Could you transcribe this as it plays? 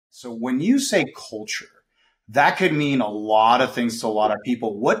So when you say culture, that could mean a lot of things to a lot of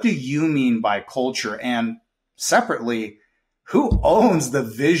people. What do you mean by culture? And separately, who owns the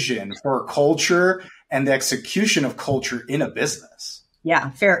vision for culture and the execution of culture in a business?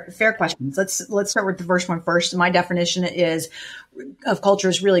 Yeah, fair questions. Let's start with the first one first. My definition of culture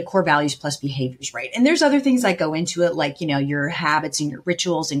is really core values plus behaviors, right? And there's other things that go into it, like, your habits and your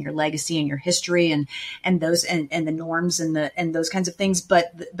rituals and your legacy and your history and those and the norms and those kinds of things.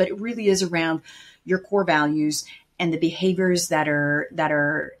 But it really is around your core values and the behaviors that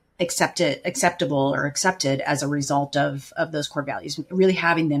are acceptable or accepted as a result of those core values, really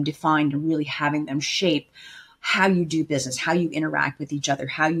having them defined and really having them shape how you do business, how you interact with each other,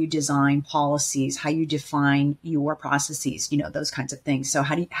 how you design policies, how you define your processes, those kinds of things. So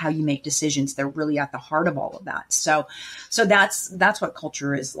how you make decisions, they're really at the heart of all of that. So that's what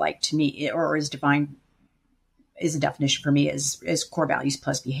culture is like to me, or is defined, is a definition for me is core values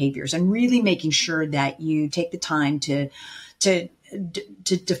plus behaviors, and really making sure that you take the time to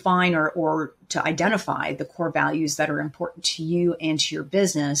define or to identify the core values that are important to you and to your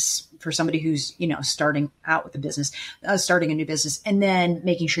business for somebody who's, starting out with a business, starting a new business, and then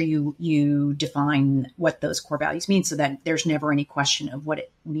making sure you define what those core values mean so that there's never any question of what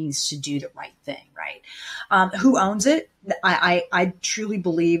it means to do the right thing, right? Who owns it? I truly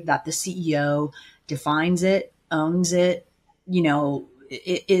believe that the CEO defines it, owns it,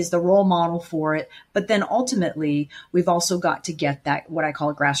 it is the role model for it. But then ultimately, we've also got to get that, what I call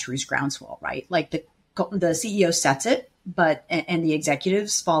a grassroots groundswell, right? Like the CEO sets it, and the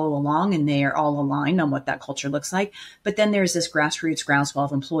executives follow along and they are all aligned on what that culture looks like. But then there's this grassroots groundswell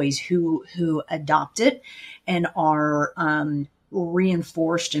of employees who adopt it and are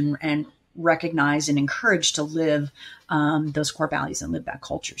reinforced and recognized and encouraged to live those core values and live that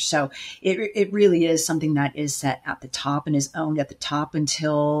culture. So it really is something that is set at the top and is owned at the top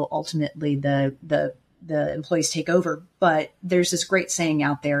until ultimately the employees take over. But there's this great saying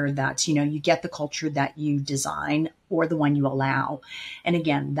out there that, you get the culture that you design or the one you allow. And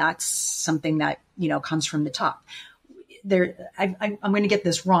again, that's something that, comes from the top. I'm going to get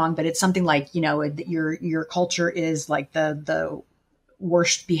this wrong, but it's something like, your culture is like the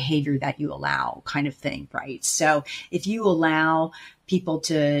worst behavior that you allow kind of thing, right? So if you allow people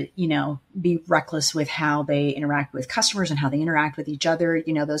to, be reckless with how they interact with customers and how they interact with each other,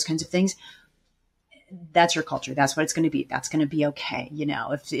 those kinds of things, that's your culture. That's what it's going to be. That's going to be okay.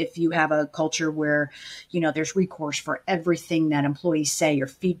 If you have a culture where, there's recourse for everything that employees say or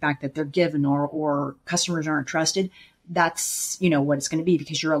feedback that they're given or customers aren't trusted, that's, what it's going to be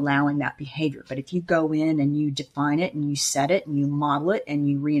because you're allowing that behavior. But if you go in and you define it and you set it and you model it and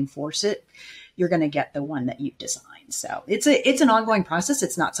you reinforce it, you're going to get the one that you've designed. So it's an ongoing process.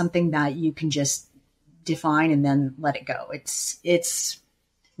 It's not something that you can just define and then let it go. It's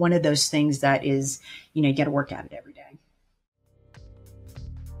one of those things that is, you got to work at it every day.